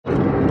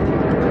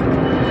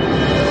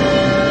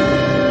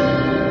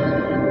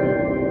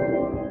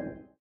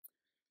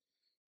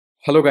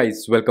Hello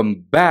guys,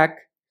 welcome back.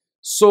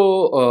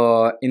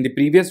 In the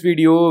previous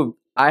video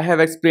I have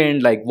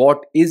explained like what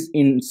is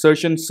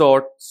insertion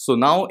sort. So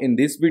now in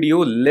this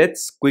video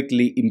let's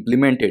quickly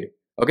implement it.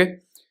 Okay,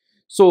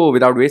 so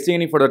without wasting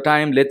any further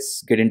time,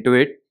 let's get into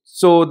it.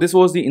 So this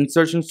was the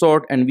insertion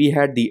sort and we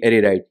had the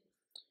array, right?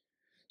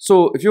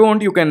 So if you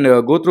want, you can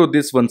go through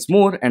this once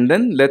more and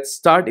then let's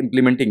start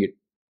implementing it.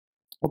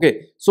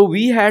 Okay, so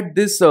we had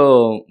this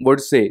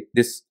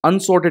this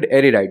unsorted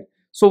array, right?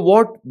 So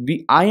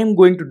I am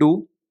going to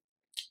do,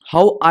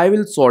 how I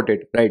will sort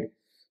it, right?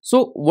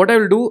 So what I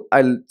will do,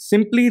 I'll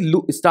simply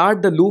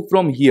start the loop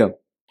from here.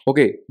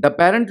 Okay, the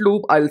parent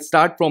loop I'll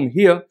start from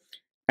here,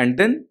 and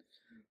then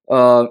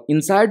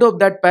inside of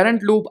that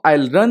parent loop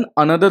I'll run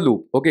another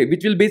loop, okay,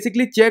 which will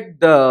basically check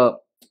the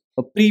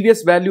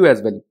previous value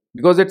as well,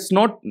 because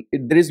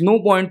there is no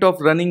point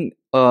of running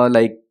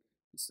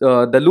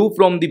the loop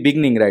from the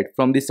beginning, right,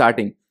 from the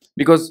starting,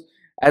 because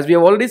as we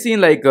have already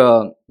seen,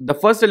 the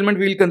first element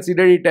we will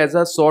consider it as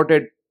a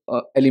sorted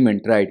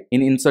element, right,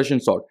 in insertion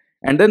sort,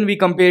 and then we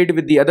compare it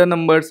with the other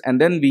numbers,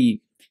 and then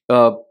we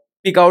uh,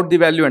 pick out the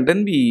value, and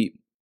then we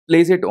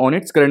place it on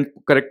its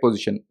correct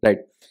position, right?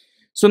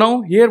 So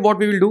now here what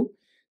we will do,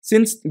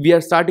 since we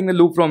are starting a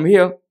loop from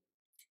here,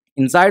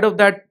 inside of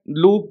that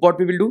loop what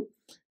we will do,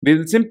 we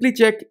will simply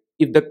check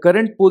if the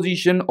current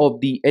position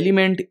of the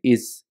element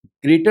is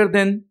greater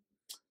than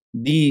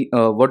the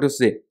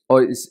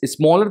or is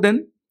smaller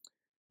than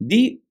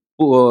the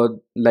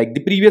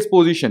the previous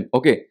position.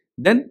 Okay,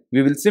 then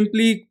we will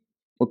simply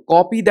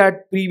copy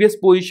that previous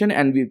position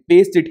and we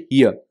paste it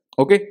here.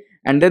 Okay,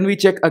 and then we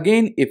check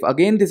again, if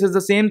again this is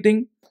the same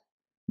thing,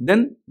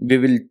 then we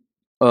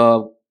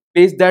will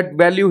paste that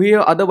value here.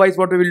 Otherwise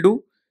what we will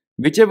do,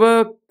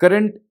 whichever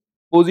current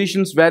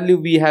positions value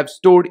we have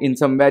stored in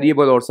some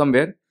variable or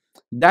somewhere,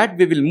 that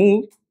we will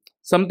move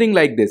something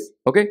like this.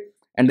 Okay,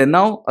 and then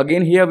now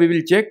again here we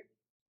will check.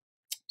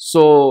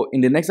 So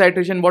in the next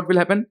iteration what will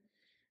happen,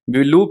 we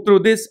will loop through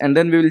this and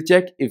then we will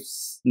check if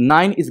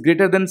 9 is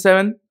greater than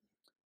 7,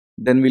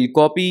 then we'll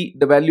copy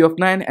the value of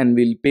 9 and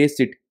we'll paste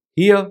it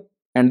here,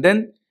 and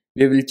then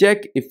we will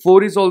check if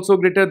 4 is also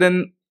greater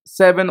than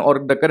 7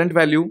 or the current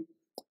value.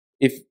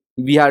 If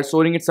we are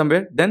storing it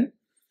somewhere, then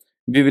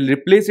we will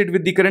replace it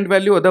with the current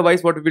value.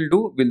 Otherwise what we will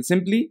do, we'll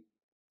simply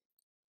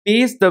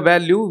paste the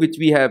value which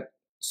we have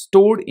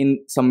stored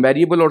in some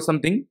variable or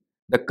something,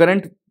 the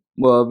current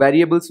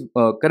variables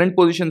current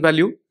position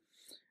value,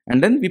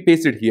 and then we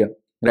paste it here,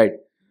 right?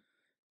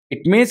 It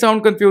may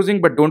sound confusing,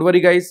 but don't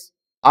worry guys,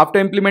 after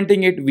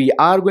implementing it we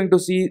are going to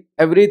see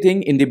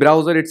everything in the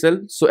browser itself,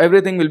 so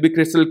everything will be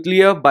crystal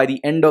clear by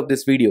the end of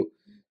this video.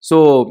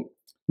 So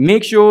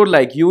make sure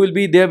like you will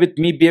be there with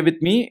me, bear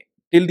with me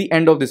till the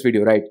end of this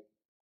video, right?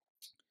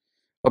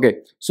 Okay,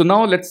 so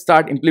now let's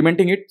start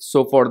implementing it.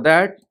 So for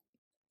that,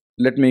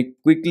 let me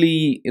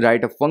quickly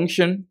write a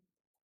function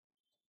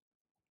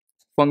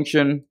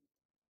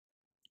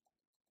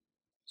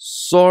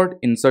sort,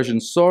 insertion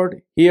sort.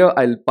 Here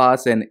I'll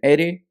pass an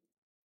array.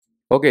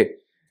 Okay,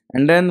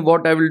 and then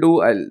what I will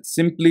do, I'll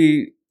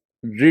simply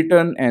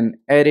return an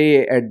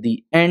array at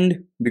the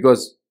end,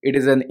 because it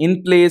is an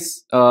in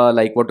place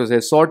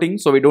sorting,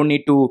 so we don't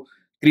need to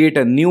create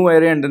a new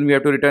array and then we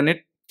have to return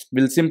it.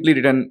 We'll simply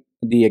return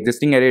the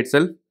existing array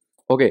itself.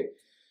 Okay,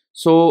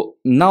 so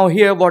now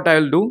here what I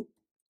will do,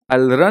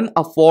 I'll run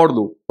a for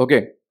loop.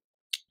 Okay,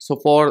 so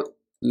for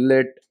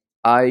let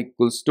I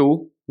equals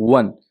to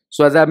 1.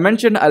 So as I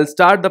mentioned, I'll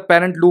start the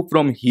parent loop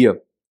from here.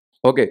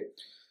 Okay,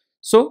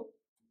 so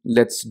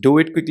let's do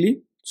it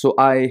quickly. So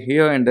I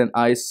here, and then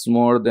I is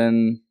more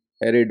than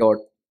array dot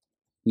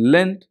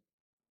length,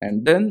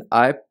 and then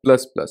I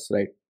plus plus,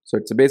 right? So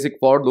it's a basic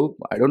for loop.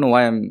 I don't know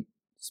why I'm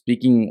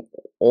speaking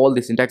all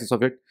the syntaxes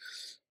of it,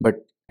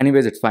 but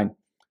anyways it's fine,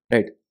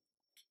 right?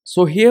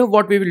 So here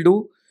what we will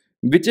do,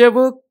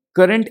 whichever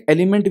current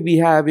element we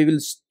have, we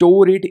will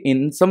store it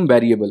in some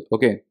variable.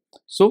 Okay,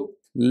 so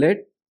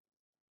let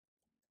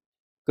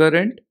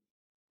current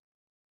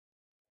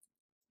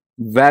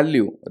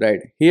value, right,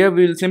 here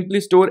we will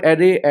simply store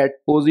array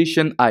at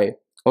position I.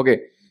 Okay,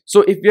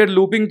 so if we are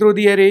looping through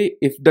the array,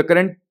 if the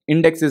current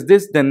index is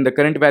this, then the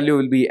current value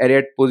will be array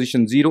at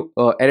position 0,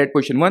 array at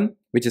position 1,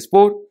 which is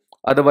 4,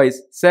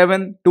 otherwise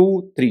 7,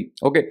 2, 3.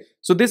 Okay,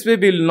 so this way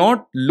we will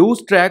not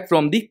lose track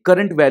from the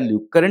current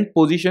value, current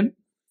position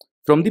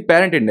from the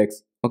parent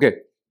index. Okay,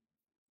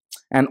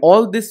 and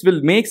all this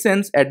will make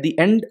sense at the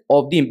end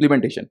of the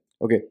implementation.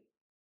 Okay,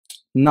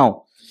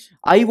 now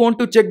I want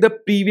to check the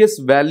previous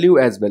value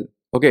as well.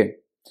 Okay,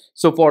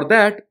 so for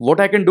that what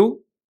I can do,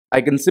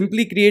 I can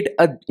simply create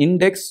an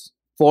index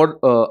for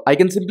I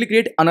can simply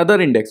create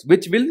another index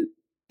which will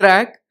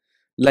track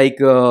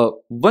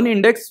one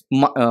index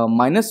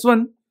minus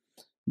 1,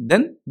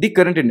 then the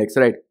current index,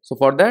 right? So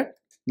for that,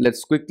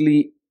 let's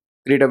quickly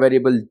create a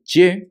variable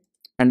j,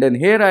 and then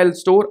here I'll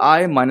store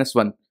I minus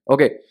 1.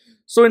 Okay,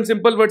 so in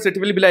simple words it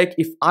will be like,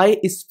 if I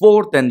is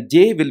 4 then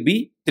j will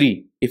be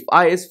 3, if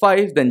I is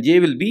 5 then j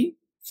will be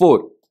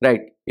 4,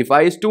 right? If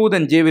I is 2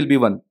 then j will be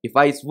 1, if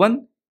I is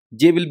 1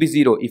 j will be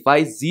 0, if I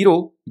is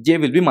 0 j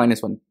will be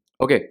minus 1.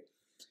 Okay,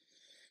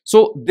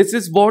 So this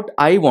is what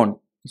I want,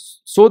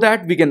 so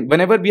that we can,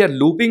 whenever we are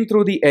looping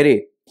through the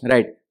array,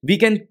 right, we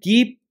can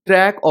keep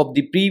track of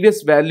the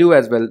previous value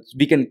as well.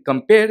 We can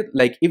compare,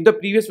 like if the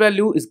previous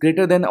value is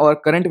greater than our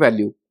current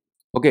value.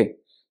 Okay,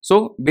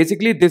 so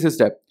basically this is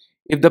step.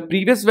 If the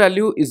previous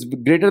value is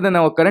greater than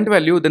our current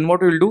value, then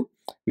what we'll do,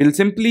 we'll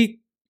simply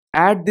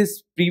add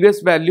this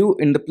previous value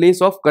in the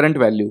place of current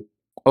value.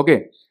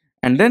 Okay,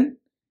 and then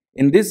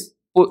in this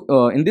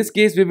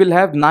case we will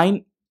have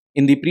 9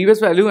 in the previous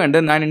value and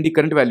then 9 in the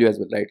current value as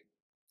well, right?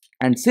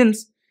 And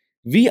since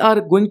we are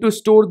going to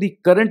store the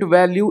current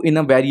value in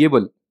a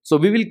variable, so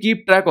we will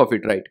keep track of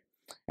it, right?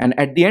 And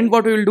at the end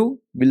what we will do,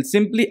 we'll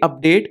simply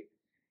update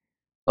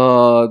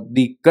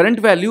the current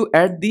value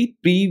at the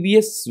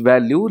previous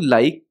value,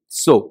 like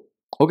so.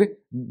 Okay,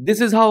 this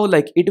is how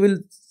like it will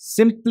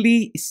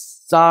simply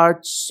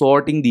start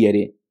sorting the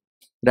array,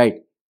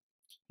 right?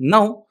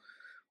 Now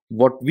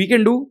what we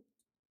can do,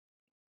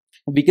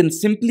 we can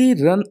simply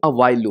run a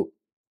while loop.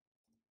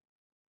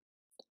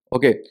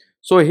 Okay,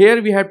 so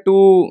here we have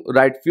to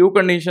write few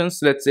conditions.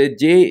 Let's say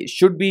j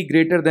should be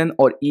greater than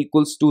or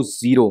equals to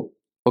 0.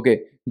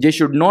 Okay, j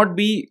should not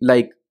be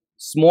like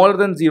smaller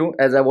than 0,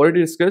 as I've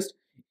already discussed.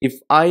 If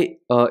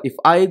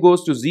I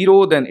goes to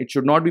 0, then it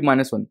should not be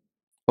 -1.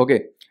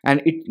 Okay,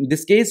 and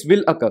this case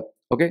will occur.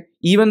 Okay,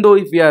 even though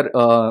if we are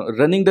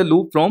running the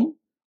loop from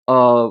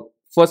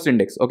first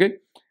index. Okay,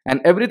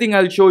 and everything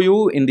I'll show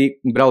you in the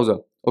browser.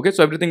 Okay,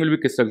 so everything will be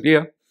crystal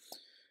clear.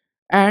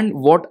 And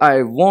what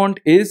I want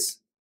is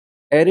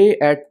array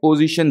at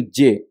position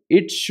j,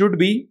 it should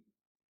be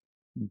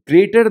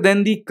greater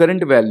than the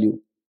current value.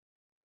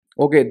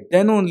 Okay,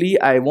 then only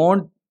I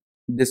want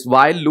this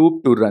while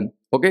loop to run.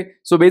 Okay,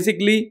 so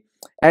basically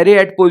array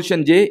at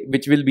position j,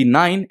 which will be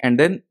 9, and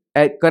then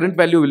current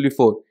value will be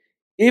 4.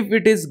 If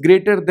it is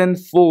greater than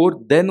 4,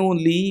 then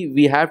only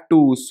we have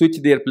to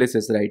switch their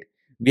places, right?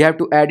 We have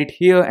to add it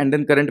here, and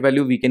then current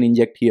value we can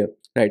inject here,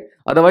 right?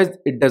 Otherwise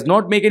it does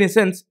not make any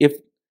sense. If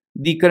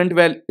the current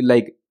value,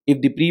 like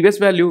if the previous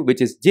value,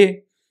 which is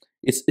j,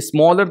 is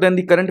smaller than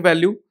the current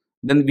value,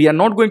 then we are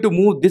not going to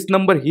move this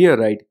number here,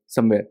 right,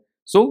 somewhere.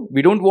 So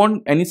we don't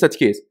want any such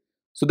case.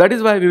 So that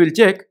is why we will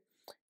check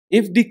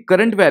if the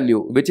current value,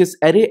 which is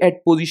array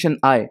at position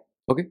I,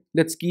 okay,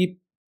 let's keep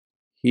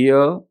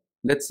here,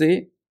 let's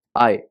say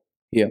I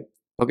here,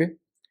 okay,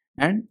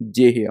 and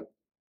j here.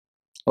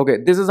 Okay,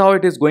 this is how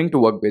it is going to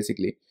work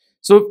basically.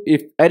 So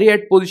if array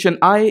at position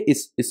I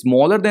is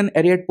smaller than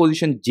array at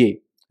position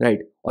j, right,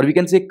 or we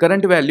can say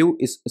current value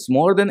is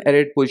smaller than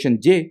array at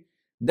position j,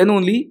 then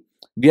only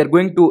we are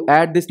going to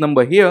add this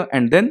number here,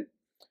 and then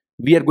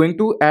we are going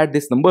to add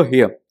this number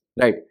here,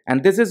 right?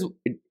 And this is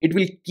it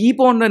will keep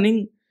on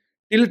running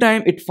till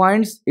time it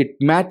finds it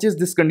matches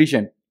this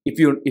condition. If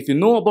you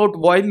know about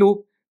while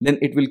loop, then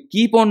it will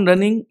keep on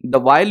running the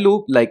while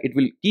loop, like it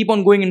will keep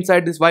on going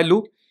inside this while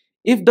loop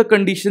if the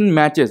condition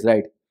matches,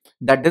 right?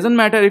 That doesn't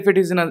matter if it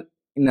is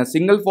in a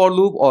single for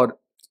loop, or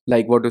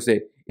like what to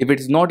say, if it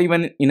is not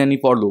even in any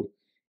for loop,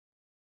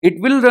 it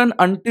will run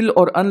until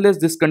or unless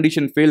this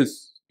condition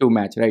fails to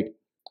match, right?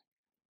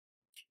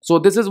 So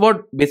this is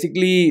what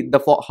basically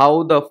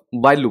how the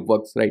while loop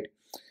works, right?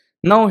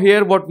 Now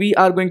here what we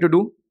are going to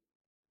do,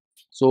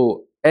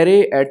 so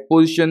array at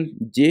position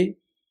j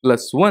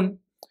plus 1,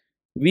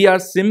 we are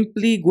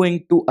simply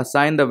going to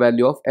assign the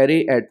value of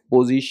array at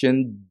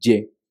position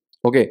j.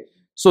 Okay,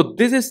 so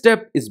this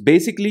step is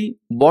basically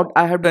what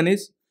I have done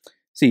is,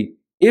 see,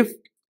 if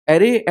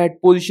array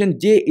at position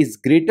j is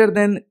greater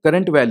than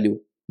current value,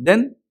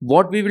 then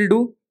what we will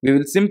do, we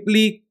will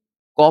simply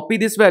copy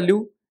this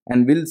value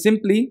and we'll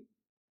simply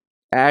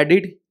add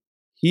it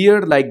here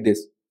like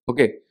this.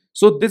 Okay,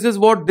 so this is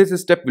what this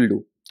step will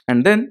do,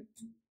 and then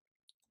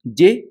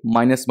j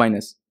minus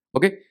minus.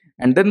 Okay,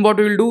 and then what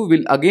we will do,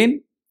 we'll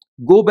again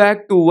go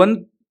back to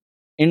one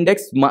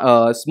index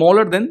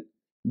smaller than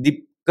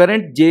the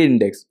current j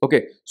index.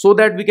 Okay, so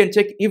that we can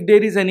check if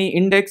there is any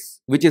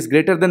index which is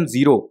greater than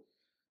 0.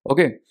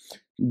 Okay,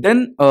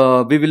 then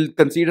we will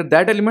consider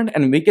that element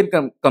and we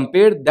can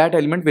compare that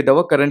element with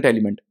our current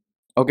element.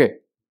 Okay,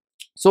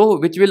 so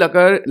which will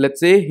occur, let's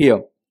say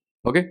here.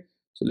 Okay,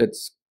 so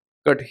let's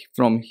cut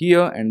from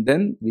here and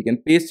then we can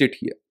paste it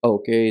here.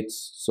 Okay,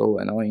 it's so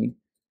annoying.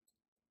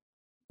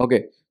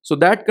 Okay, so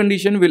that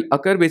condition will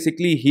occur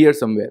basically here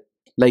somewhere,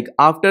 like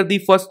after the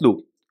first loop,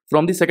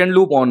 from the second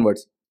loop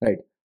onwards, right?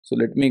 So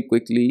let me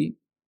quickly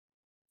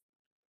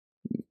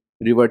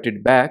revert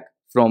it back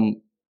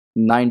from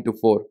 9 to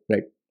 4,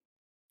 right?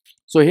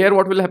 So here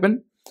what will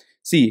happen,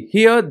 see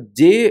here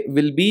j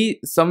will be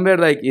somewhere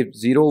like if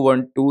 0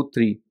 1 2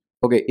 3.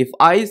 Okay, if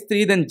I is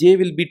 3, then j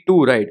will be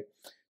 2, right?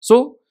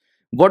 So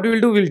what we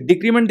will do, we'll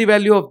decrement the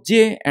value of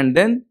j, and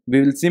then we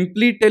will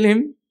simply tell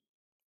him,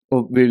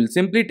 we will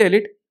simply tell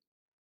it,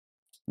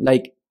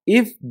 like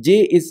if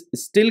j is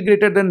still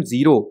greater than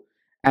 0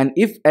 and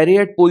if array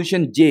at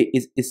position j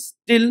is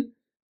still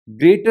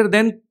greater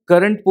than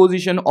current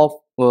position of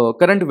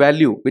current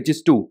value, which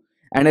is 2,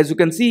 and as you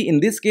can see in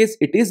this case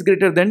it is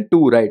greater than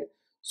 2, right?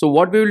 So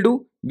what we will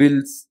do,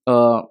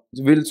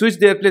 we'll switch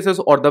their places,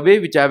 or the way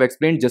which I have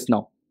explained just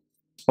now.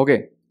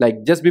 Okay,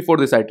 like just before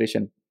this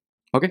iteration.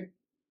 Okay,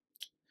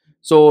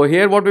 so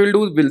here what we will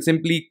do, we'll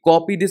simply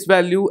copy this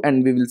value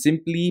and we will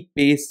simply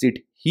paste it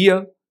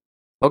here.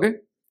 Okay,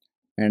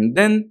 and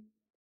then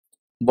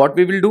what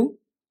we will do,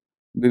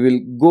 we will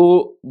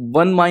go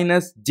 1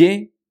 minus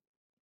j.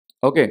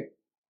 Okay,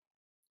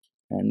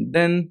 and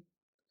then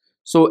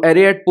so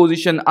array at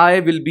position I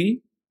will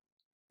be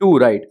 2,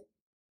 right?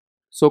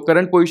 So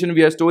current position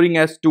we are storing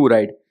as 2,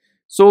 right?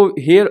 So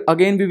here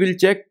again we will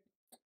check,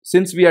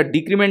 since we are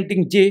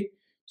decrementing j,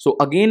 so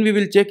again we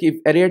will check if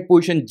array at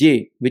position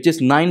j, which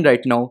is 9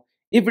 right now,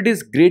 if it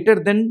is greater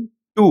than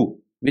 2,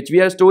 which we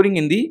are storing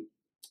in the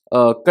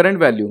current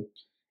value.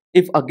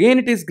 If again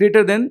it is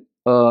greater than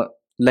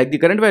like the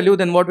current value,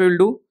 then what we will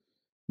do,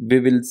 we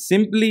will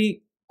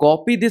simply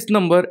copy this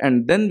number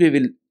and then we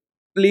will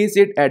place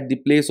it at the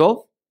place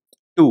of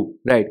 2,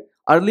 right?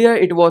 Earlier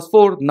it was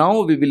 4,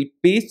 now we will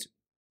paste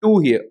 2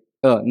 here,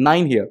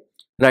 9 here,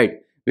 right?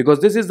 Because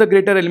this is the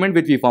greater element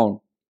which we found,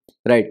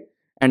 right?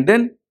 And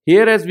then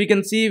here, as we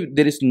can see,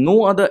 there is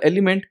no other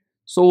element,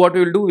 so what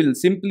we will do, we will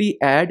simply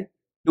add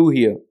 2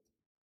 here,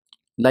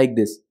 like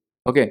this.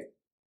 Okay,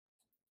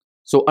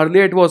 so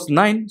earlier it was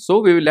 9, so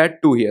we will add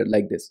 2 here,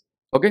 like this.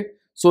 Okay,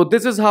 so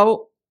this is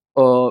how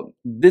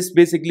this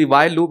basically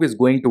while loop is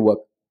going to work.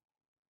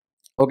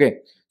 Okay,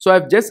 so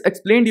I've just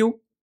explained you.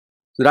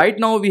 Right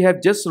now we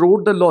have just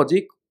wrote the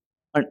logic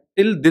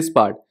until this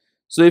part.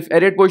 So if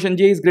array at position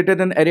j is greater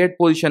than array at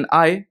position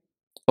I,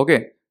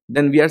 okay,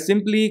 then we are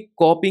simply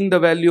copying the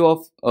value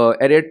of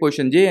array at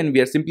position j and we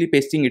are simply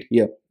pasting it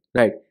here,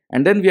 right?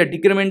 And then we are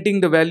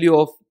decrementing the value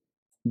of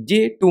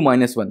j to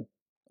 -1.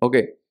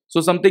 Okay,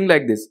 so something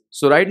like this.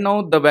 So right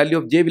now the value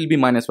of j will be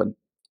 -1,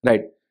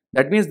 right?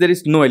 That means there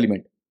is no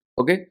element.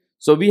 Okay,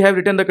 so we have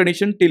written the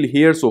condition till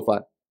here so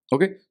far.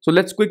 Okay, so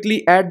let's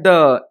quickly add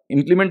the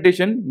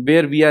implementation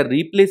where we are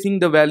replacing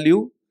the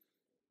value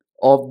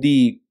of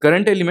the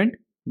current element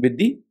with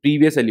the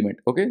previous element.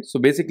 Okay, so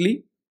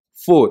basically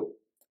 4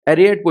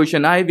 array at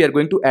position I we are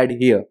going to add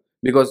here,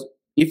 because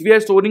if we are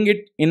storing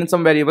it in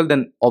some variable,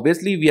 then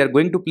obviously we are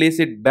going to place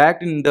it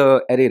back in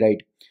the array,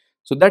 right?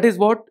 So that is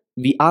what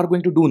we are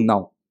going to do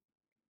now.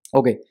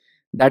 Okay,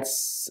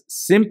 that's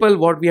simple.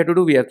 What we have to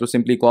do, we have to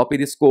simply copy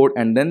this code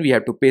and then we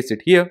have to paste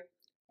it here.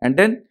 And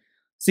then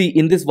see,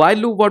 in this while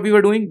loop what we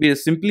were doing, we are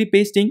simply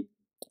pasting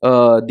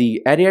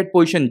the array at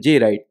position j,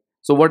 right?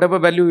 So whatever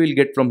value we will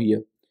get from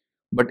here,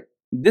 but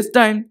this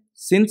time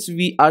since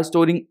we are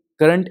storing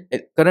current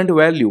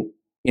value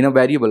in a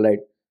variable, right?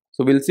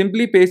 So we'll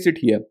simply paste it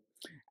here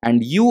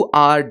and you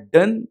are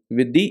done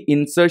with the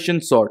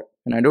insertion sort.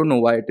 And I don't know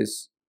why it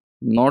is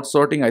not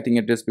sorting. I think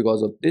it is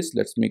because of this.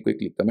 Let's me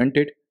quickly comment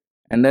it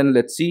and then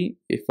let's see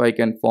if I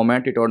can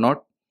format it or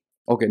not.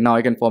 Okay, now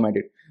I can format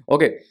it.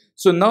 Okay,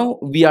 so now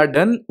we are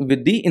done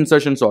with the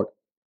insertion sort,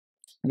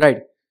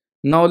 right?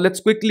 Now let's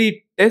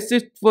quickly test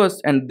it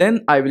first and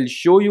then I will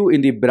show you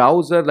in the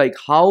browser like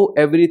how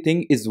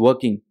everything is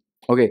working.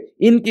 Okay,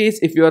 in case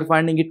if you are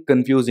finding it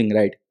confusing,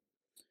 right?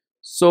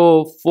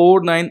 So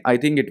 4 9, I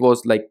think it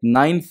was like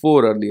 9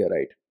 4 earlier,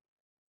 right?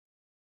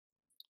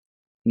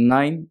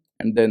 9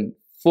 and then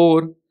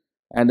 4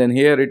 and then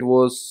here it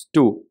was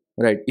 2,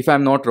 right? If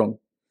I'm not wrong.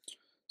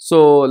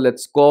 So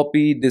let's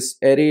copy this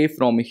array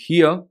from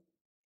here.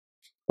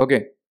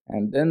 Okay,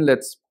 and then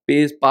let's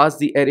pass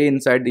the array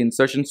inside the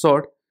insertion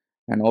sort,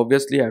 and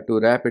obviously I have to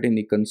wrap it in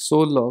the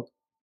console log.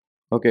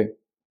 Okay,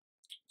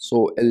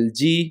 so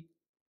lg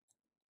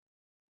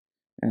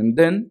and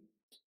then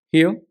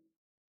here.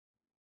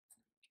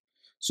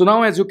 So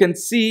now as you can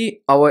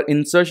see, our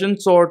insertion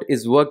sort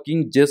is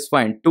working just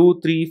fine. 2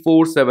 3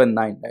 4 7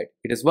 9, right?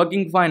 It is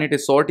working fine. It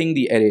is sorting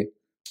the array,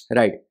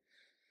 right?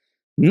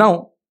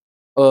 Now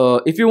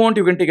if you want,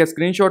 you can take a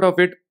screenshot of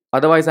it.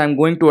 Otherwise I'm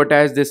going to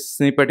attach this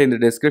snippet in the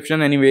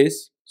description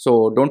anyways,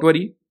 so don't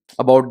worry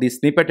about the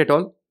snippet at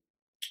all.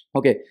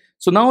 Okay,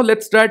 so now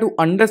let's try to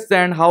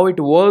understand how it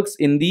works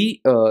in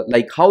the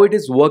like how it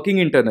is working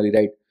internally,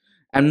 right?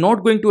 I'm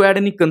not going to add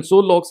any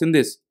console logs in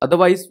this,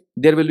 otherwise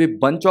there will be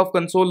bunch of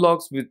console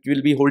logs which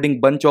will be holding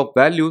bunch of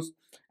values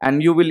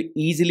and you will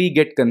easily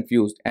get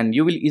confused and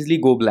you will easily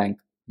go blank,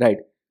 right?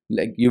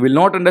 Like you will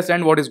not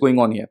understand what is going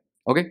on here.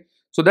 Okay,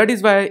 so that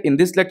is why in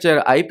this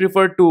lecture I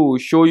prefer to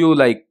show you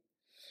like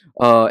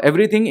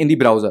everything in the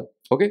browser.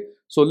 Okay,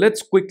 so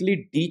let's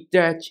quickly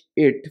detach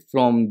it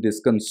from this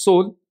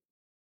console.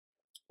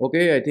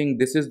 Okay, I think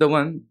this is the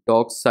one,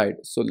 doc side.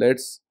 So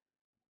let's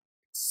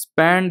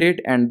expand it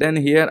and then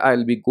here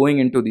I'll be going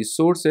into the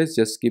sources.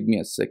 Just give me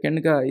a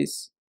second,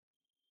 guys.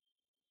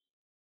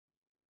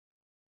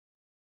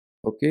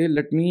 Okay,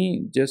 let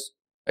me just,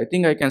 I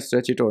think I can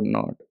stretch it or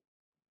not.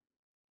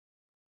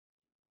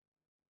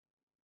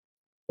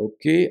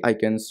 Okay, I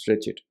can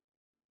stretch it,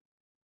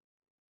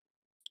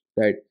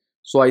 right?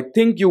 So I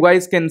think you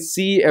guys can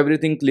see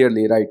everything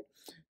clearly, right?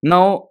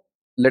 Now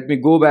let me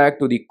go back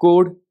to the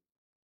code.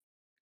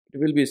 It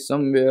will be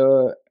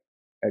somewhere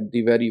at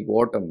the very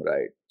bottom,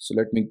 right? So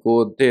let me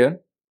go there.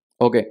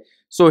 Okay,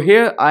 so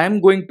here I am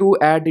going to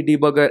add the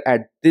debugger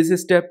at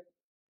this step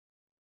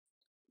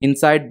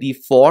inside the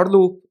for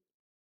loop.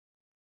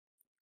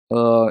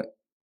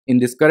 in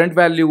this current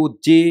value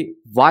j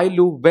while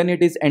loop when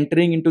it is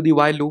entering into the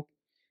while loop.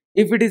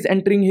 If it is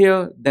entering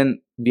here,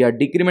 then we are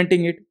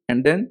decrementing it,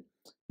 and then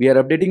we are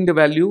updating the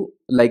value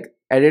like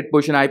added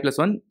position I plus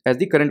 1 as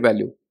the current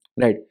value,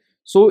 right?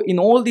 So in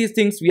all these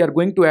things we are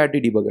going to add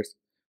the debuggers.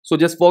 So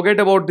just forget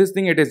about this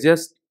thing.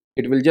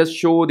 It will just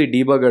show the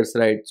debuggers,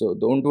 right? So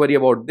don't worry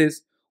about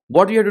this.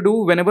 What you have to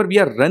do whenever we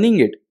are running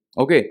it,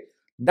 okay,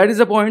 that is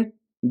the point.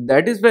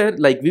 That is where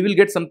like we will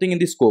get something in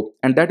the scope,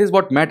 and that is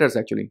what matters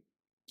actually,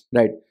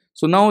 right?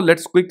 So now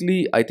let's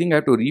quickly, I think I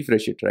have to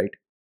refresh it, right?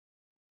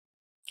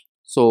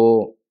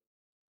 So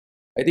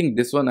I think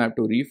this one I have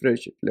to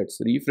refresh it. Let's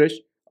refresh.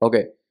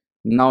 Okay,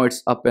 now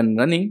it's up and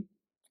running.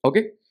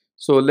 Okay,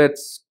 so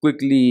let's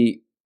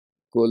quickly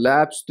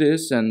collapse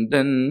this, and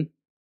then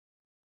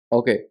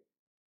okay,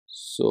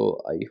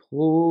 so I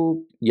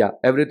hope, yeah,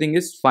 everything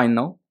is fine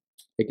now.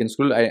 I can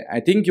scroll. I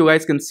think you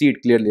guys can see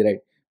it clearly, right?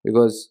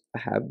 Because I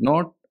have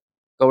not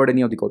covered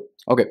any of the code.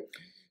 Okay,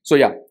 so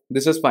yeah,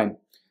 this is fine.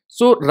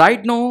 So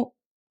right now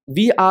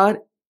we are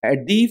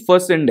at the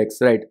first index,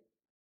 right?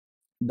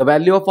 The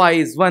value of I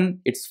is 1,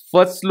 it's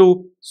first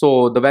loop,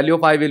 so the value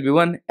of I will be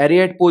 1.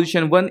 Array at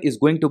position 1 is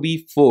going to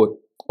be 4.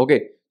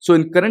 Okay, so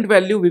in current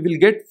value we will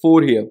get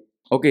 4 here.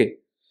 Okay,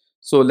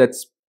 so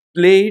let's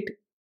play it.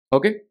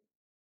 Okay,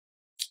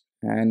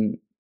 and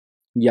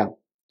yeah,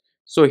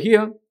 so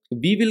here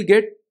we will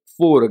get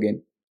 4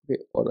 again.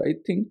 Okay, or I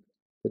think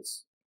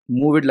let's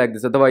move it like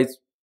this, otherwise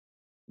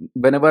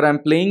whenever I'm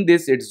playing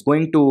this it's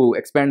going to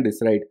expand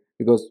this, right?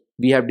 Because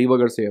we have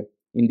debuggers here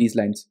in these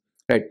lines,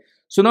 right?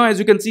 So now as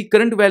you can see,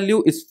 current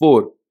value is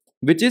 4,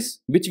 which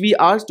we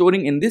are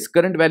storing in this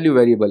current value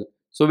variable.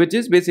 So which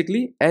is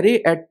basically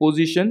array at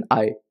position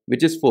I,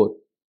 which is 4,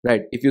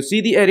 right? If you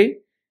see the array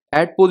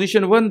at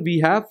position 1, we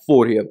have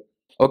 4 here.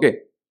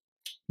 Okay,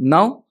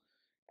 now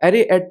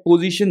array at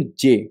position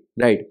j,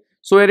 right?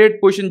 So array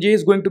at position j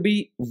is going to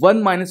be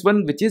 1 minus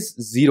 1, which is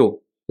 0.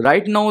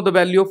 Right now the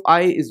value of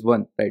I is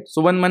 1, right?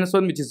 So 1 minus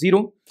 1, which is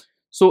 0.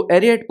 So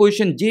array at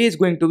position j is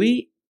going to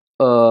be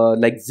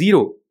like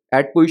 0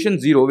 at position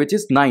 0, which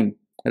is 9,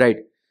 right?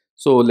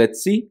 So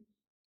let's see.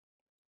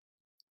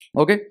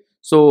 Okay,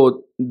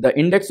 so the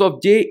index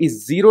of j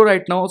is 0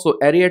 right now, so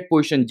array at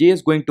position j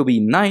is going to be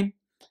 9.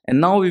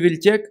 And now we will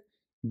check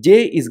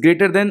j is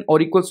greater than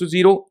or equals to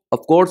 0.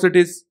 Of course it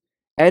is.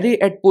 Array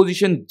at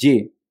position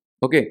j,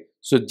 okay,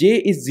 so j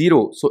is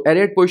 0, so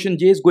array at position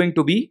j is going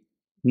to be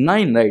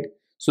 9, right?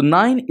 So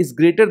 9 is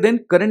greater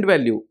than current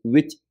value,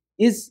 which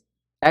is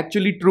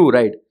actually true,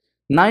 right?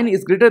 9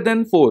 is greater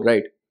than 4,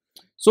 right?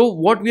 So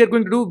what we are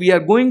going to do, we are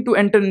going to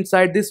enter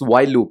inside this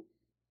while loop.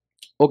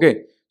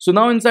 Okay, so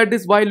now inside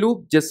this while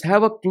loop, just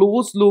have a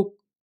close look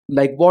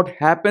like what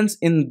happens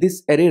in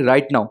this array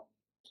right now.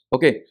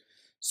 Okay,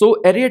 so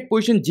array at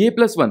position j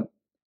plus 1.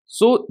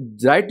 So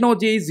right now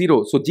j is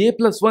 0, so j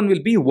plus 1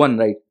 will be 1,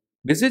 right?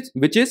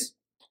 Which is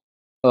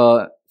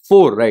 4,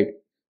 right?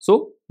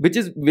 So which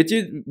is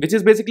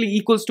basically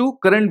equals to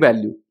current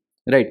value,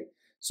 right?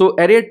 So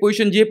array at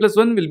position j plus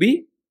 1 will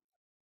be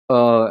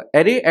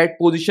array at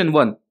position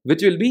 1,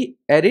 which will be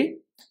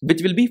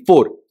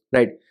 4,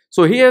 right?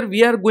 So here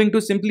we are going to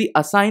simply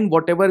assign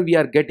whatever we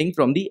are getting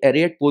from the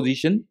array at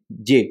position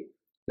j,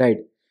 right?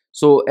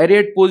 So array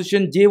at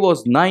position j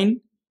was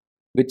 9,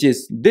 which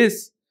is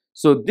this.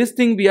 So this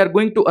thing we are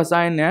going to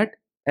assign at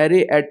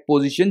array at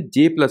position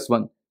j plus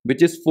 1,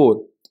 which is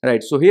 4,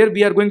 right? So here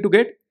we are going to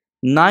get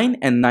 9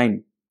 and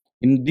 9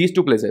 in these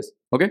two places.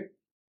 Okay,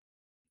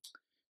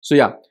 so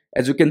yeah,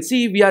 as you can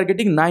see, we are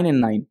getting 9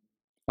 and 9.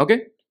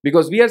 Okay,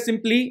 because we are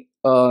simply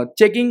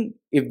checking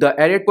if the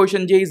array at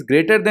position j is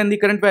greater than the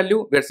current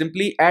value. We are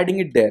simply adding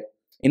it there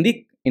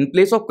in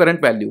place of current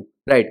value,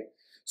 right?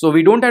 So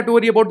we don't have to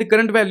worry about the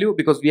current value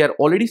because we are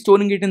already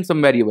storing it in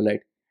some variable,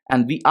 right?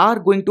 And we are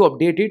going to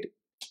update it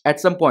at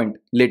some point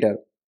later,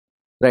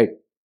 right?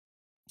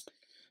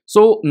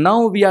 So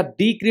now we are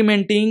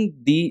decrementing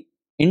the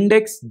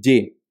index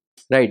j,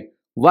 right?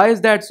 Why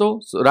is that so?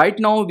 So right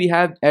now we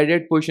have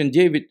added position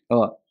j with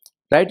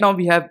right now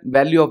we have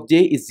value of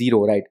j is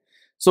 0, right?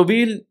 So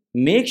we'll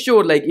make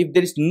sure like if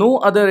there is no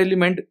other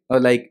element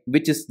like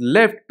which is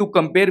left to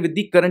compare with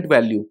the current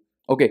value.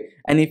 Okay,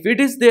 and if it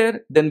is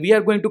there, then we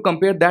are going to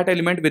compare that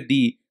element with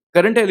the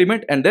current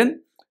element, and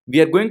then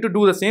we are going to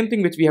do the same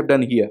thing which we have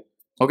done here.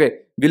 Okay,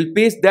 we'll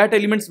paste that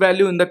element's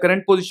value in the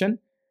current position,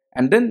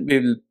 and then we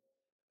will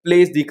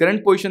place the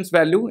current position's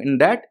value in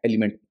that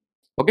element.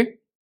 Okay,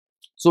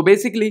 so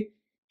basically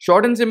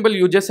short and simple,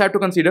 you just have to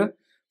consider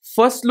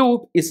first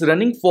loop is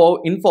running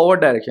in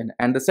forward direction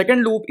and the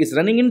second loop is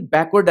running in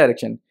backward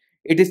direction.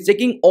 It is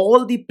checking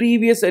all the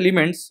previous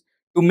elements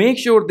to make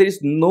sure there is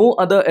no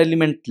other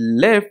element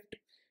left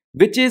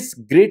which is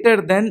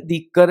greater than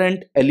the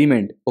current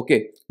element.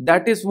 Okay,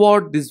 that is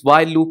what this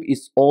while loop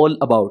is all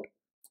about.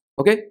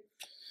 Okay,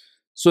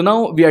 so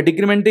now we are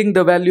decrementing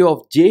the value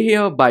of j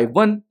here by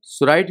 1.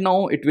 So right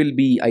now it will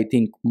be, I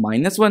think,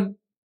 -1.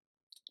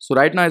 So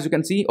right now as you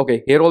can see,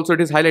 okay, here also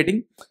it is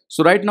highlighting.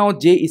 So right now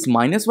j is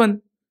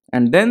 -1,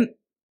 and then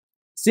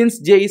since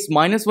j is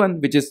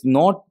 -1, which is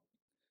not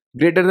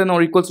greater than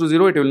or equals to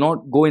 0, it will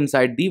not go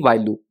inside the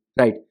while loop,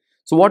 right?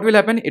 So what will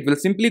happen? It will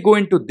simply go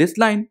into this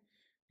line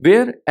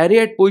where array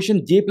at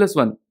position j plus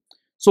 1.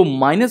 So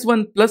minus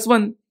 1 plus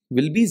 1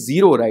 will be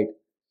 0, right?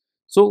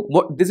 So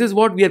this is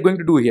what we are going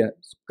to do here.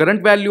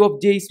 Current value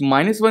of j is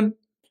minus 1,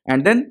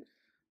 and then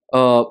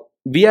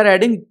we are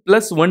adding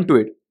plus 1 to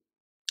it.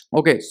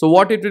 Okay, so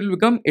what it will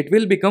become? It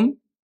will become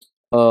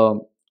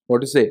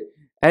what to say,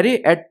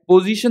 array at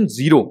position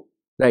 0,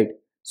 right?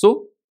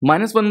 So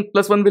minus 1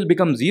 plus 1 will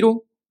become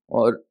 0,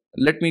 or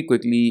let me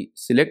quickly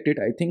select it.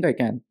 I think I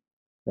can,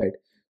 right?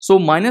 So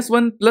minus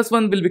 1 plus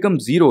 1 will become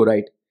 0,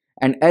 right?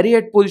 And array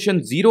at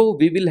position 0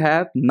 we will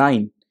have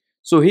 9.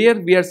 So here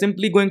we are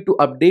simply going to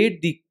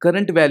update the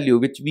current value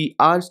which we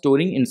are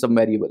storing in some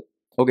variable.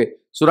 Okay,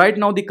 so right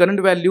now the current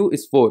value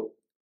is 4.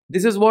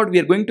 This is what we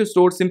are going to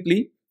store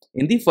simply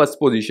in the first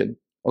position.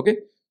 Okay,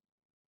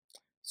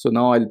 so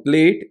now I'll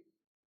play it.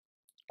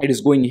 It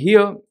is going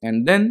here,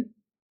 and then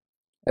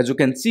as you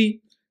can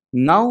see,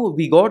 now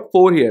we got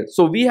 4 here.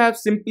 So we have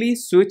simply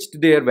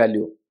switched their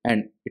value,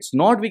 and it's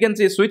not, we can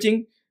say,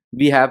 switching,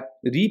 we have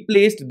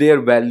replaced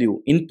their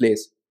value in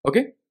place.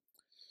 Okay,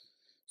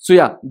 so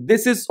yeah,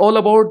 this is all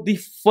about the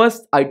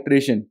first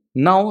iteration.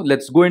 Now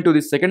let's go into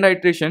the second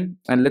iteration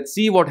and let's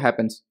see what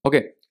happens.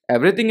 Okay,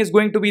 everything is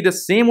going to be the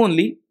same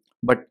only,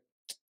 but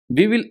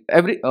we will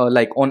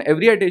like on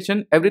every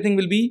iteration everything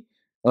will be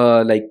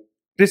like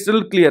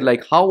crystal clear,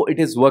 like how it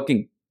is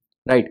working,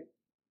 right?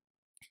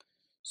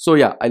 So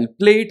yeah, I'll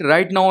play it.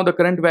 Right now the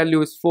current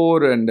value is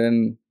 4, and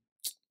then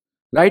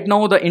right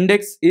now the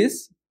index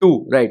is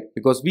 2, right?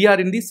 Because we are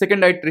in the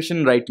second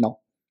iteration right now.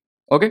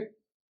 Okay,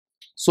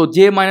 so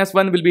j minus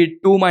 1 will be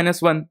 2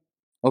 minus 1.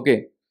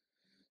 Okay,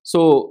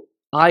 so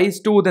I is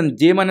 2, then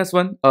j minus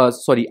 1,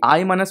 sorry,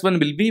 I minus 1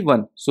 will be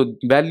 1. So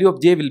value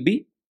of j will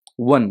be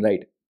 1,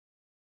 right?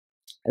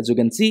 As you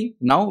can see,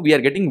 now we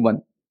are getting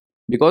 1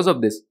 because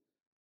of this,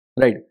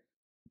 right?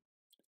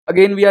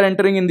 Again we are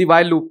entering in the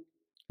while loop,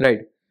 right?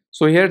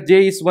 So here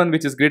j is 1,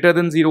 which is greater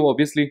than 0,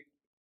 obviously.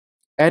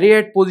 Array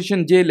at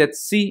position j, let's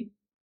see.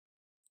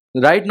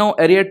 Right now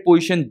array at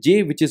position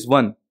j, which is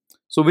 1,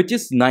 so which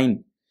is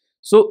 9.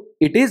 So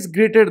it is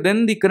greater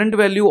than the current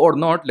value or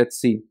not? Let's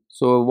see.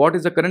 So what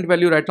is the current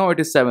value right now? It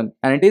is 7,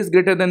 and it is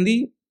greater than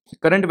the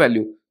current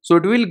value. So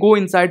it will go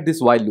inside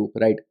this while loop,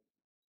 right?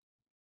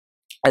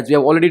 As we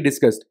have already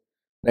discussed,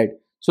 right?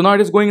 So now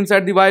it is going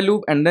inside the while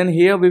loop, and then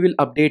here we will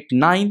update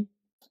 9,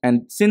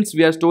 and since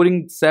we are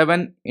storing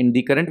 7 in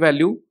the current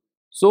value,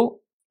 so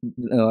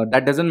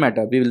that doesn't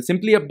matter. We will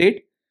simply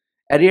update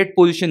array at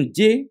position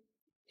j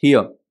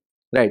here,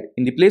 right,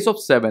 in the place of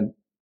 7.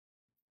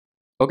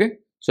 Okay,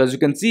 so as you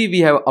can see, we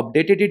have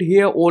updated it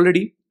here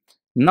already.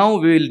 Now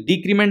we will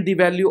decrement the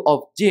value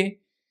of j.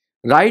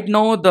 Right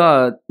now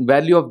the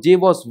value of j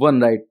was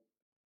 1, right?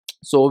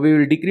 So we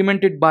will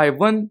decrement it by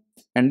 1,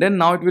 and then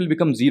now it will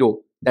become 0.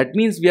 That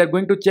means we are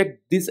going to check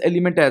this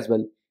element as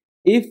well,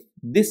 if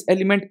this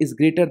element is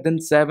greater than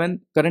 7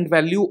 current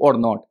value or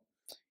not.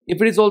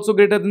 If it is also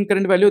greater than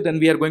current value, then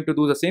we are going to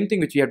do the same thing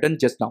which we have done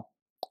just now.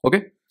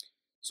 Okay,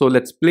 so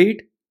let's play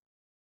it.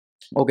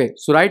 Okay,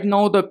 so right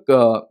now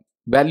the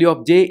value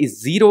of j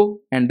is 0,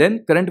 and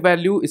then current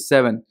value is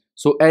 7.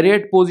 So array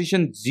at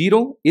position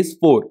 0 is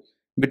 4,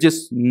 which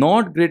is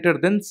not greater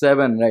than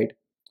 7, right?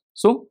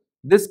 So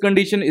this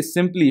condition is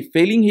simply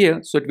failing here,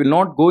 so it will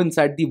not go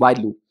inside the while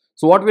loop.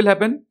 So what will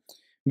happen?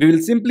 We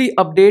will simply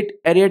update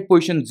array at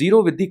position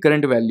 0 with the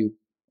current value.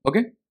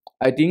 Okay,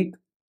 I think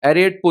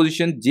array at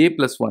position j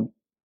plus 1.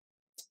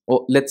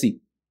 Oh, let's see.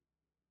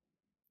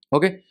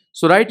 Okay,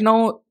 so right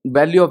now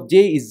value of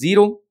j is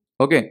 0.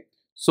 Okay,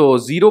 so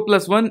 0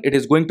 plus 1, it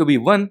is going to be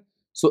 1.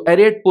 So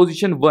array at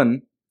position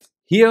 1,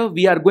 here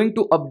we are going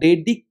to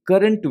update the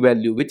current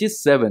value, which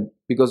is 7,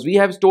 because we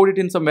have stored it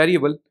in some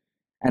variable,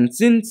 and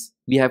since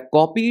we have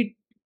copied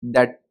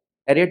that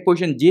array at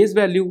position j's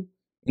value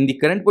in the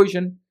current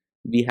position,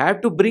 we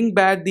have to bring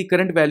back the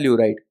current value,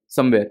 right,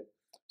 somewhere.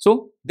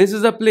 So this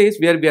is a place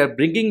where we are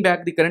bringing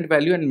back the current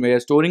value and we are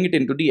storing it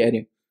into the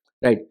array,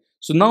 right?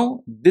 So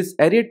now this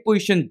array at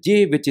position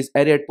j, which is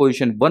array at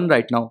position 1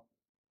 right now,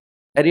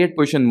 array at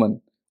position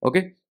 1,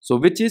 okay, so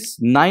which is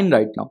 9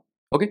 right now.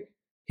 Okay,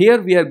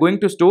 here we are going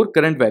to store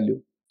current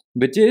value,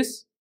 which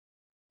is,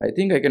 I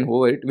think I can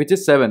hover it, which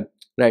is 7,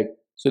 right?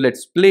 So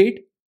let's play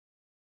it.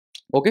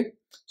 Okay,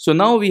 so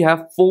now we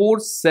have 4,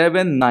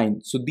 7,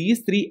 9. So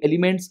these 3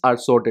 elements are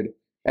sorted.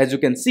 As you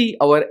can see,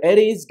 our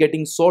array is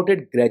getting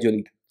sorted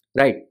gradually,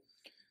 right?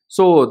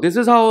 So this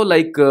is how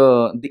like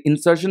the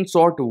insertion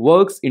sort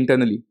works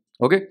internally.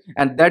 Okay,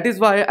 and that is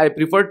why I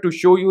prefer to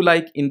show you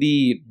like in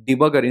the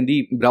debugger in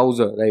the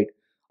browser, right?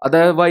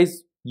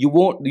 Otherwise you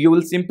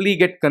will simply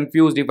get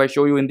confused if I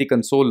show you in the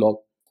console log,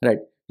 right?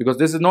 Because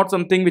this is not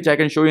something which I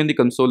can show you in the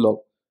console log.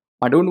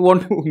 I don't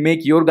want to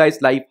make your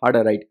guys' life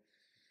harder, right,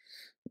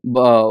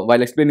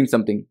 while explaining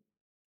something,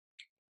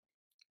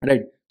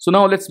 right? So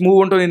now let's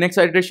move on to the next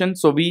iteration.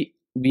 So we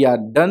are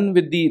done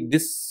with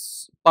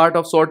this part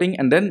of sorting,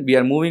 and then we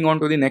are moving on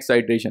to the next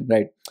iteration,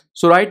 right?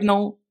 So right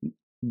now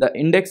the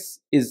index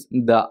is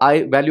the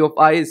value of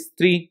I is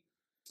 3,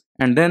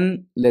 and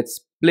then let's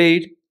play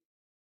it.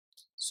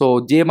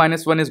 So j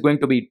minus 1 is going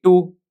to be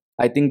 2.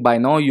 I think by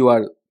now you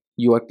are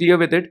clear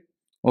with it.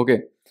 Okay,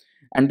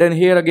 and then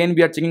here again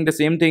we are checking the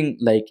same thing,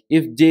 like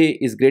if j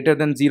is greater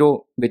than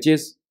 0, which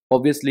is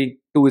obviously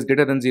 2 is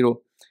greater than 0,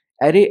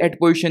 array at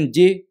position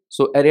j,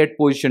 so array at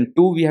position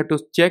 2 we have to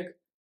check.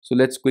 So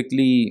let's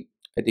quickly,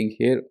 I think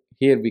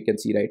here we can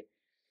see, right?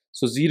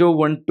 So 0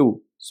 1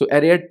 2, so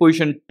array at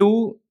position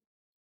 2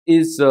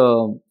 is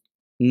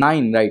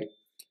 9, right?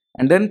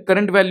 And then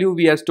current value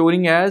we are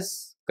storing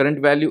as current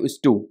value is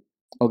 2.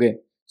 Okay,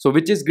 so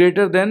which is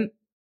greater than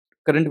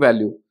current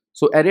value?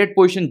 So array at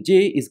position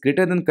j is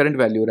greater than current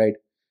value, right?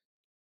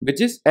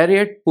 Which is array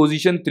at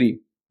position 3,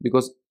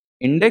 because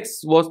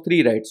index was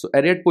 3, right? So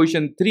array at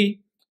position 3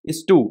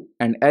 is 2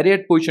 and array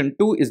at position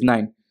 2 is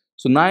 9.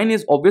 So 9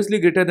 is obviously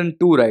greater than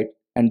 2, right?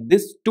 And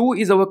this 2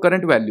 is our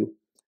current value,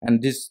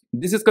 and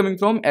this is coming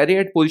from array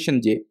at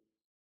position j,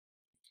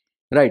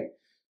 right?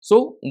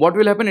 So what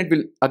will happen? It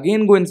will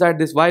again go inside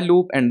this while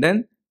loop, and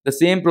then the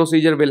same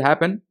procedure will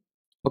happen.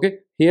 Okay,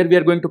 here we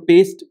are going to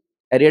paste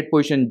array at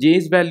position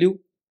j's value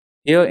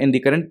here in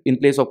the in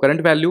place of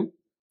current value.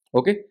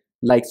 Okay,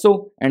 like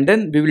so, and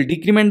then we will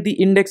decrement the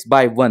index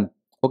by 1.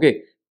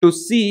 Okay, to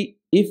see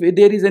if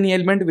there is any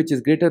element which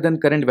is greater than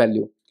current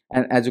value,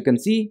 and as you can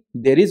see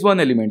there is one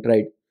element,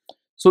 right?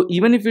 So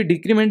even if we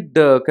decrement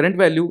the current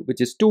value,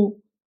 which is 2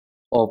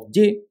 of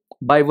j,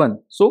 by 1,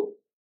 so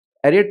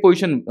array at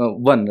position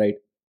 1, right?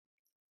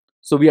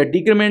 So we are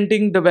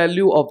decrementing the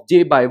value of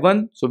j by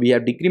 1, so we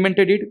have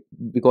decremented it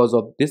because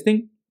of this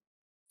thing,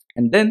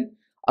 and then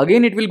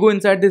again it will go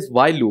inside this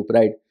while loop,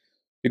 right?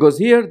 Because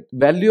here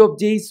value of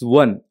j is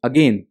 1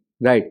 again,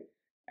 right?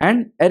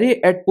 And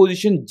array at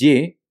position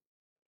j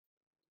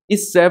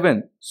is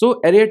 7, so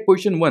array at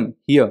position 1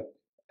 here,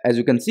 as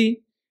you can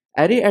see,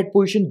 array at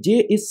position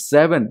j is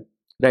 7,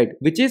 right?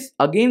 Which is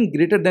again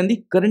greater than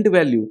the current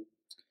value.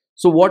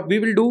 So what we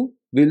will do,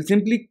 we will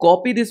simply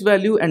copy this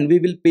value and we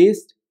will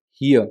paste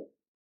here,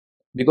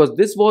 because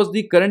this was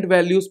the current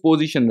value's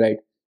position, right?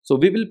 So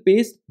we will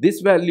paste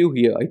this value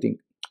here. I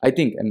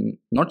think I'm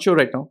not sure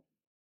right now.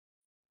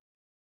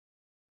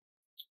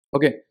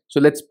 Okay, so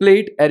let's play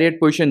it. Array at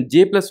position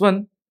j plus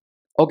 1.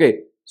 Okay,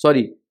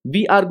 sorry,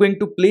 we are going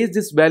to place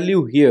this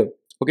value here.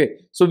 Okay,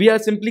 so we are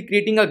simply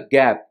creating a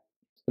gap,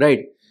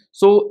 right?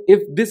 So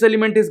if this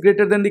element is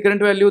greater than the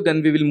current value,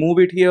 then we will move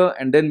it here,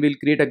 and then we'll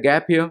create a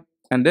gap here,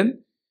 and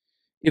then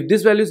if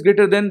this value is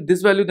greater than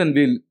this value, then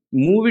we'll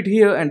move it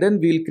here, and then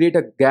we'll create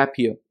a gap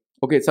here.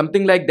 Okay,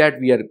 something like that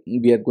we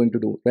are going to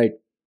do, right?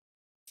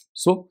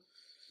 So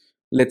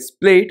let's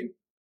play it.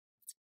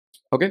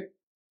 Okay,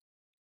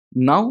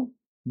 now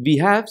we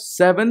have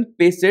 7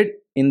 pasted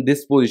in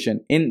this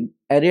position, in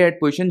array at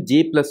position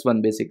j plus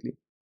 1 basically,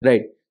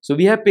 right? So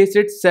we have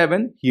pasted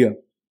 7 here,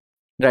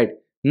 right?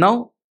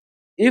 Now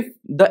if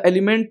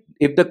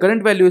the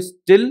current value is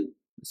still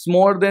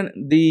smaller than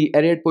the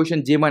array at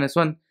position j minus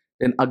 1,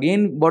 then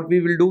again what we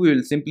will do, we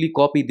will simply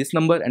copy this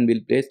number and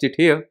we'll paste it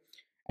here,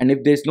 and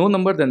if there is no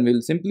number, then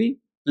we'll simply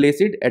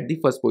place it at the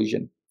first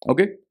position.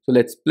 Okay, so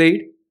let's play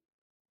it.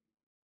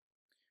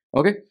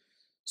 Okay,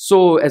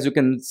 so as you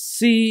can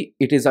see,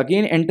 it is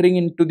again entering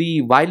into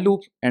the while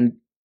loop, and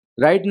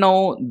right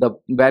now the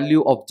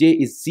value of j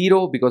is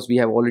 0 because we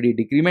have already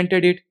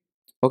decremented it.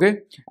 Okay,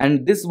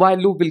 and this while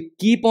loop will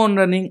keep on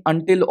running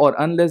until or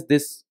unless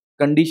this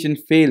condition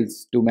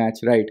fails to match,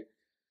 right?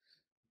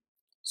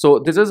 So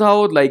this is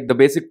how like the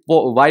basic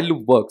while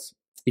loop works.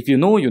 If you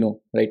know, you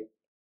know, right?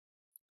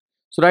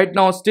 So right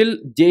now still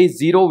j is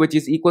 0, which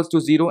is equals to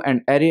 0,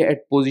 and array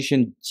at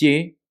position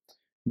j,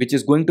 which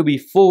is going to be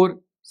 4,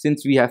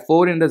 since we have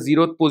 4 in the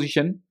 0th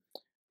position,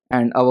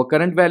 and our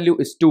current value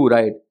is 2,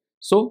 right?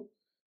 So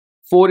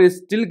 4 is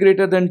still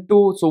greater than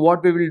 2, so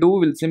what we will do,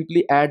 we'll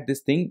simply add this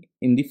thing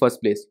in the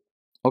first place.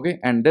 Okay,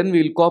 and then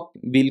we'll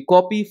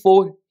copy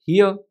 4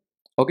 here.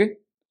 Okay,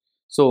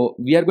 so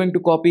we are going to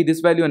copy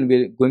this value and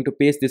we're going to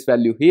paste this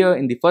value here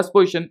in the first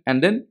position,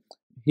 and then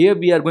here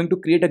we are going to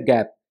create a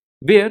gap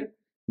where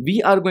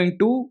we are going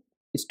to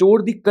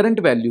store the current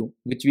value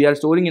which we are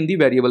storing in the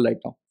variable right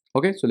now.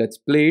 Okay, so let's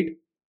play it.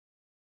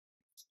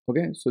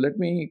 Okay, so let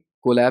me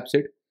collapse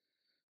it.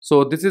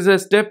 So this is a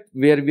step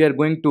where we are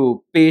going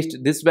to paste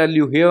this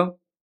value here.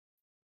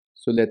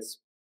 So let's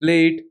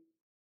play it.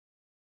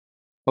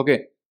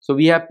 Okay, so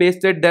we have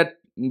pasted that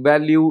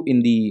value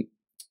in the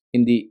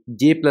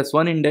j plus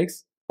 1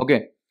 index.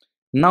 Okay,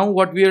 now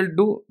what we will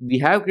do, we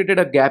have created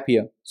a gap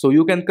here, so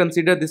you can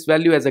consider this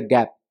value as a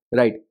gap,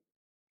 right?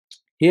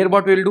 Here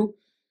what we will do,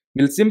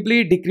 we'll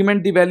simply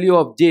decrement the value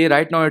of j.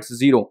 Right now it's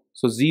 0,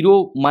 so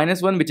 0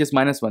 minus 1, which is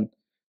minus 1.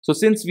 So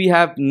since we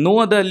have no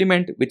other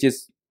element which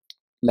is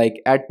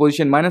like at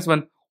position minus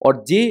 1,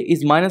 or j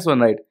is minus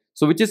 1, right?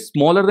 So which is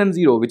smaller than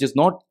 0, which is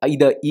not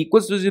either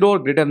equals to 0 or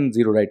greater than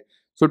 0, right?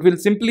 So it will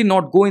simply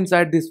not go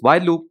inside this while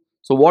loop.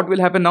 So what will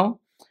happen now,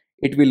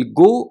 it will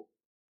go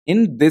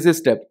in this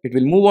step, it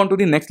will move on to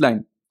the next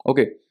line.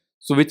 Okay,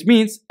 so which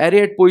means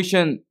array at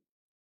position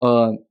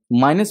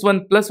minus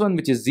 1 plus 1,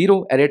 which is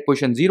 0, array at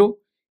position 0,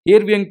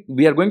 here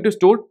we are going to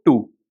store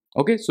 2.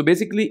 Okay, so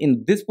basically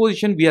in this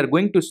position we are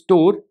going to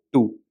store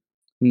 2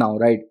 now,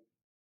 right?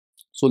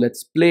 So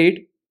let's play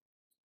it.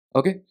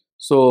 Okay,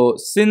 so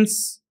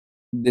since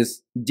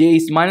this j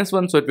is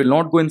 -1, so it will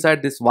not go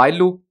inside this while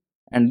loop,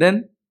 and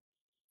then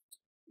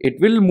it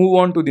will move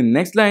on to the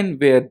next line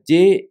where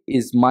j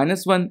is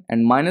 -1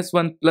 and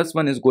 -1 plus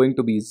 1 is going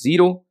to be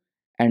 0,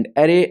 and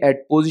array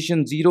at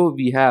position 0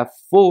 we have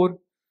 4.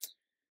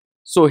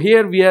 So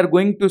here we are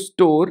going to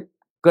store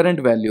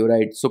current value,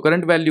 right? So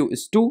current value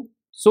is 2.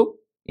 So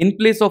in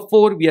place of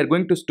 4 we are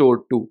going to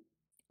store 2.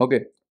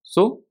 Okay,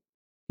 so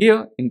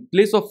here in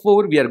place of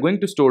 4 we are going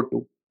to store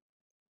 2.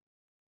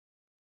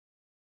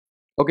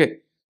 Okay,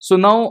 so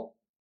now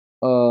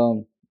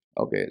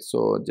okay,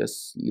 so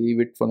just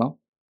leave it for now.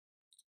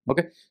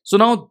 Okay, so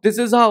now this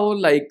is how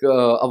like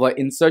our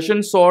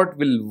insertion sort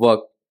will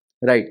work,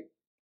 right?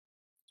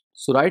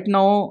 So right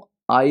now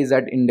I is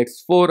at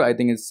index 4. I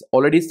think it's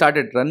already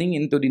started running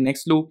into the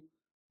next loop.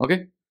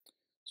 Okay,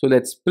 so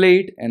let's play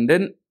it and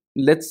then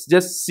let's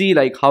just see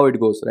like how it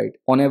goes, right,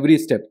 on every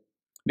step,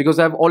 because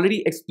I've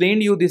already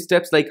explained you the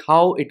steps like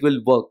how it will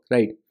work,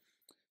 right?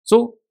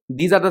 So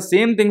these are the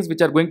same things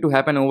which are going to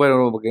happen over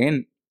and over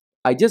again.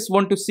 I just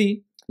want to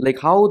see like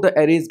how the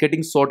array is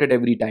getting sorted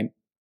every time.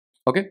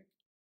 Okay,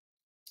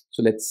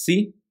 so let's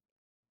see.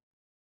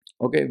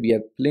 Okay, we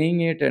are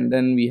playing it and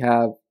then we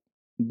have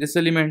this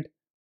element,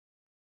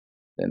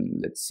 then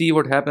let's see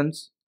what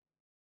happens.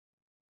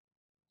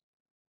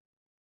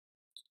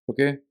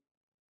 Okay,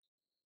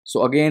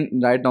 so again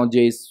right now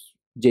j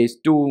is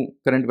 2,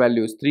 current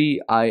value is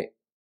 3, I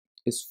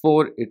is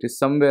 4, it is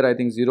somewhere I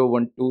think 0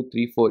 1 2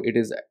 3 4, it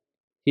is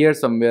here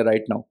somewhere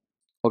right now.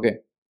 Okay,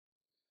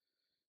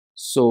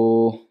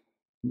 so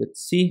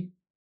let's see,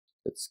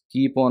 let's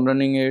keep on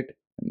running it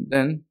and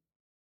then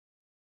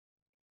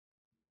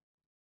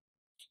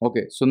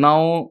okay, so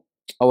now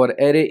our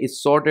array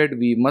is sorted.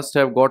 We must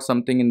have got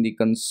something in the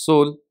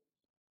console.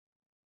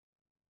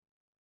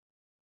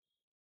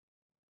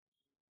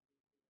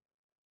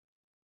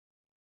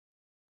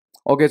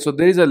 Okay, so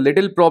there is a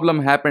little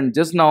problem happened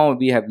just now.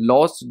 We have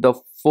lost the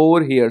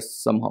 4 here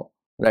somehow,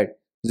 right?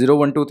 0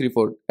 1 2 3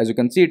 4. As you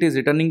can see, it is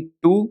returning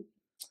 2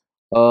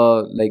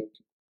 like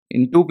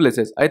in 2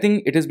 places. I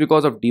think it is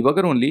because of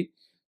debugger only.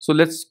 So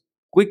let's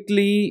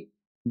quickly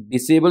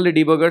disable the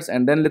debuggers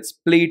and then let's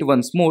play it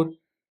once more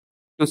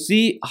to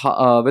see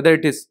whether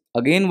it is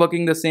again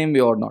working the same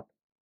way or not.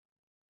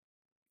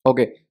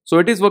 Okay, so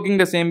it is working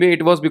the same way.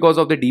 It was because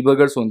of the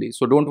debuggers only,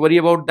 so don't worry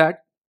about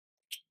that.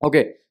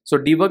 Okay, so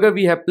debugger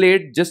we have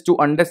played just to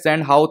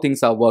understand how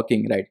things are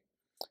working, right?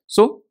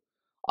 So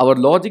our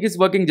logic is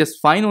working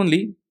just fine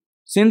only.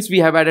 Since we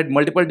have added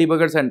multiple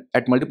debuggers and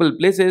at multiple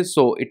places,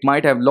 so it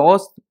might have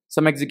lost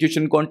some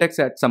execution context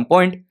at some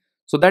point.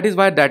 So that is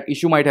why that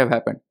issue might have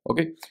happened.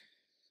 Okay,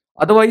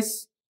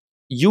 otherwise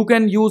you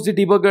can use the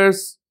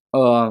debuggers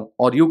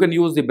or you can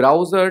use the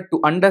browser to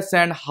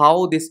understand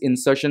how this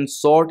insertion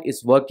sort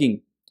is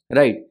working,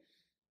 right?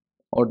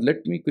 Or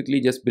let me quickly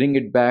just bring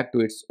it back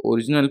to its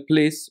original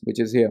place, which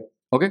is here.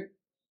 Okay,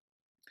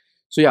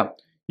 so yeah,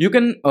 you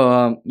can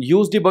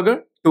use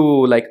debugger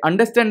to like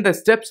understand the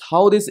steps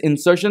how this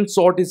insertion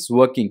sort is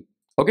working.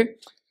 Okay,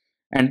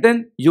 and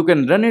then you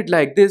can run it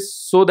like this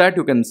so that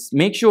you can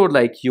make sure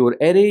like your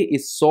array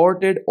is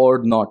sorted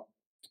or not,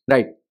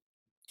 right?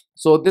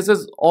 So this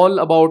is all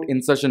about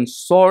insertion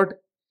sort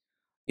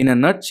in a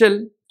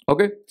nutshell.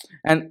 Okay,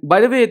 and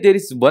by the way there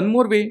is one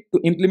more way to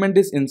implement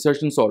this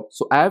insertion sort.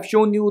 So I have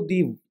shown you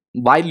the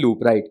while loop,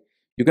 right?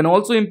 You can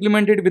also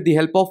implement it with the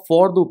help of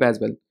for loop as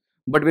well,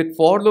 but with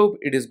for loop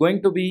it is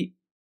going to be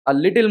a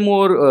little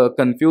more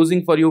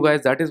confusing for you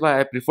guys. That is why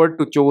I prefer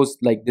to choose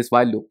like this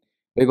while loop,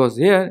 because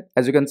here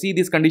as you can see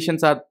these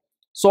conditions are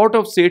sort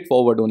of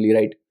straightforward only,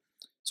 right?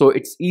 So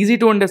it's easy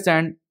to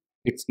understand,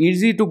 it's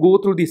easy to go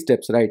through these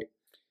steps, right?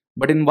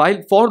 But in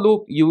while for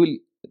loop you will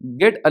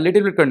get a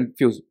little bit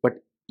confused. But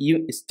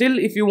you still,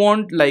 if you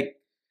want like,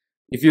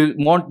 if you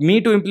want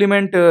me to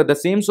implement the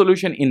same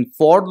solution in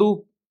for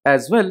loop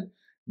as well,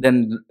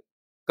 then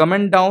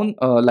comment down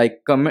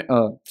write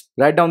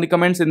down the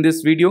comments in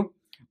this video.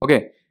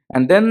 Okay,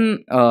 and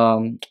then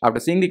after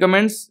seeing the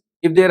comments,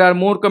 if there are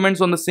more comments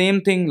on the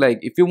same thing, like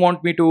if you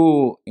want me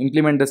to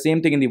implement the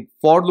same thing in the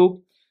for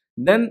loop,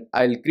 then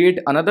I'll create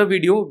another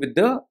video with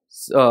the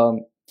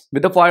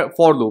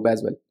for loop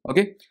as well.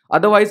 Okay,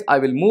 otherwise I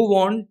will move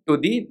on to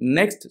the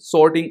next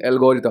sorting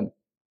algorithm.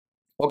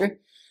 Okay,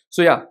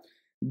 so yeah,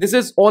 this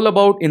is all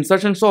about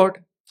insertion sort.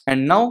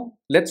 And now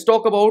let's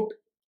talk about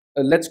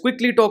let's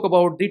quickly talk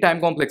about the time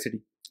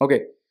complexity.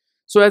 Okay,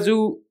 so as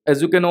you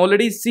can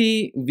already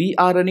see, we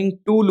are running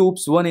two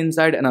loops, one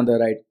inside another,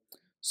 right?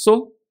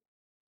 So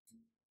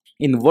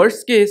in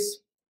worst case,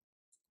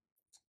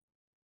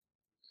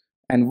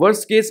 and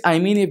worst case I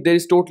mean if there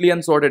is totally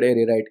unsorted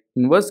array, right?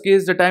 In worst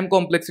case the time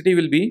complexity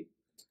will be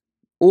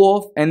O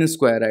of n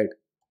square, right?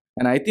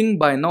 And I think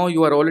by now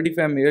you are already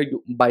familiar.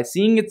 By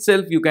seeing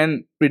itself you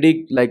can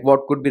predict like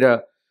what could be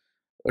the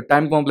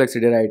time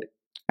complexity, right?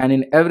 And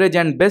in average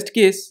and best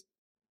case,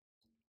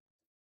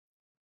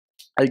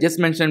 I'll just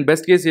mention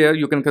best case here,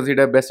 you can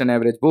consider best and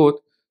average both.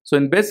 So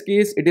in best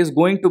case, it is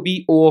going to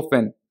be O of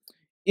n.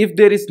 If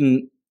there is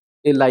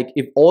like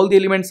if all the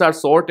elements are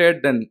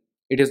sorted, then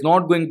it is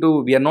not going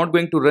to, we are not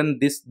going to run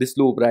this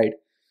loop, right?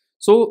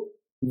 So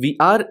we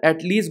are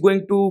at least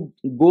going to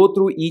go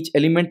through each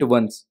element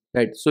once,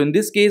 right? So in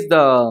this case,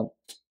 the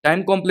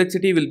time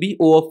complexity will be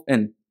O of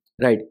n,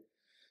 right?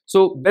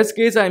 So best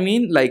case, I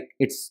mean, like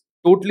it's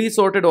totally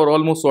sorted or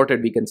almost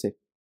sorted, we can say.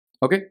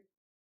 Okay,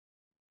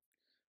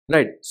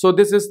 right. So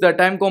this is the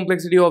time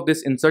complexity of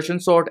this insertion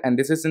sort, and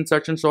this is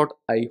insertion sort.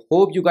 I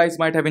hope you guys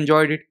might have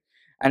enjoyed it,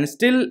 and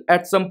still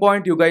at some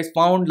point you guys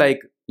found like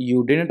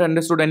you didn't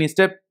understood any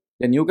step,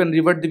 then you can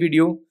revert the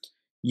video.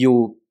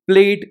 You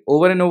play it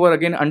over and over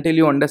again until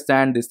you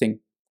understand this thing,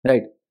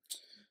 right?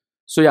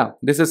 So yeah,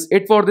 this is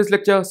it for this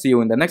lecture. See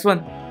you in the next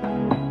one.